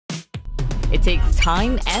It takes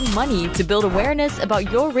time and money to build awareness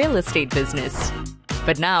about your real estate business.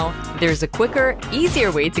 But now, there's a quicker,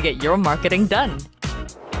 easier way to get your marketing done.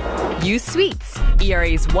 Use Suites,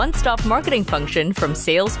 ERA's one-stop marketing function from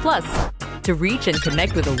Sales Plus, to reach and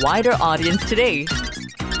connect with a wider audience today.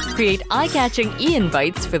 Create eye-catching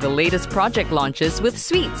e-invites for the latest project launches with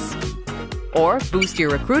Suites. Or boost your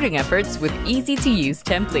recruiting efforts with easy-to-use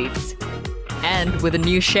templates. And with a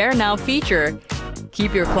new ShareNow feature,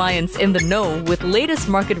 keep your clients in the know with latest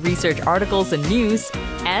market research articles and news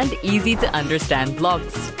and easy-to-understand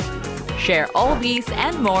blogs. Share all these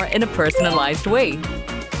and more in a personalized way.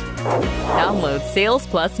 Download Sales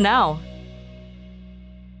Plus now.